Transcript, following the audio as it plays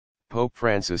Pope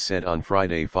Francis said on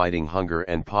Friday fighting hunger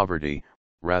and poverty,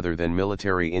 rather than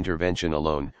military intervention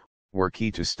alone, were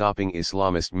key to stopping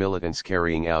Islamist militants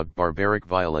carrying out barbaric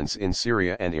violence in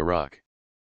Syria and Iraq.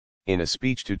 In a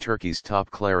speech to Turkey's top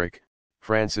cleric,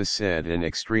 Francis said an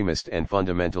extremist and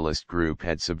fundamentalist group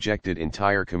had subjected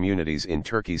entire communities in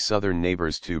Turkey's southern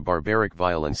neighbors to barbaric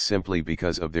violence simply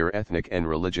because of their ethnic and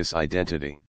religious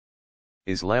identity.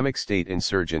 Islamic State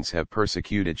insurgents have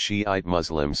persecuted Shiite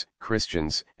Muslims,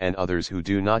 Christians, and others who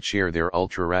do not share their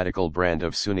ultra-radical brand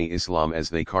of Sunni Islam as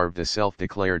they carved a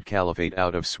self-declared caliphate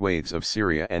out of swathes of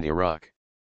Syria and Iraq.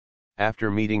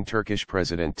 After meeting Turkish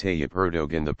President Tayyip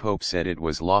Erdogan, the Pope said it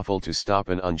was lawful to stop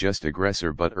an unjust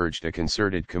aggressor but urged a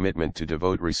concerted commitment to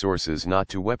devote resources not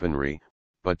to weaponry,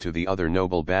 but to the other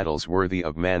noble battles worthy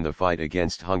of man, the fight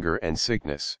against hunger and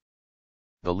sickness.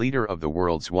 The leader of the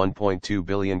world's 1.2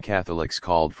 billion Catholics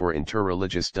called for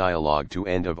interreligious dialogue to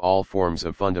end of all forms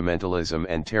of fundamentalism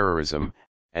and terrorism,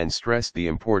 and stressed the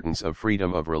importance of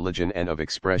freedom of religion and of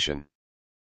expression.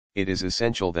 It is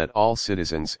essential that all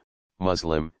citizens,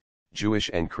 Muslim,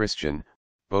 Jewish and Christian,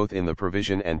 both in the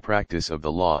provision and practice of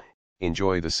the law,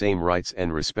 enjoy the same rights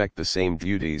and respect the same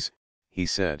duties, he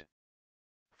said.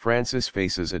 Francis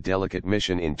faces a delicate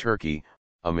mission in Turkey,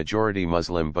 a majority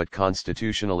Muslim but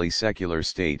constitutionally secular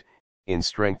state, in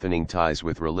strengthening ties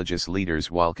with religious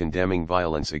leaders while condemning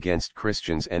violence against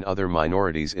Christians and other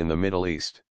minorities in the Middle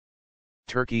East.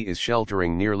 Turkey is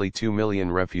sheltering nearly 2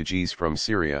 million refugees from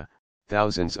Syria,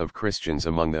 thousands of Christians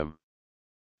among them.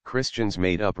 Christians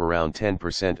made up around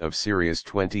 10% of Syria's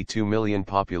 22 million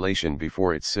population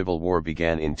before its civil war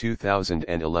began in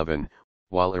 2011,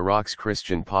 while Iraq's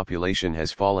Christian population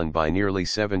has fallen by nearly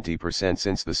 70%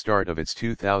 since the start of its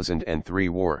 2003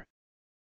 war.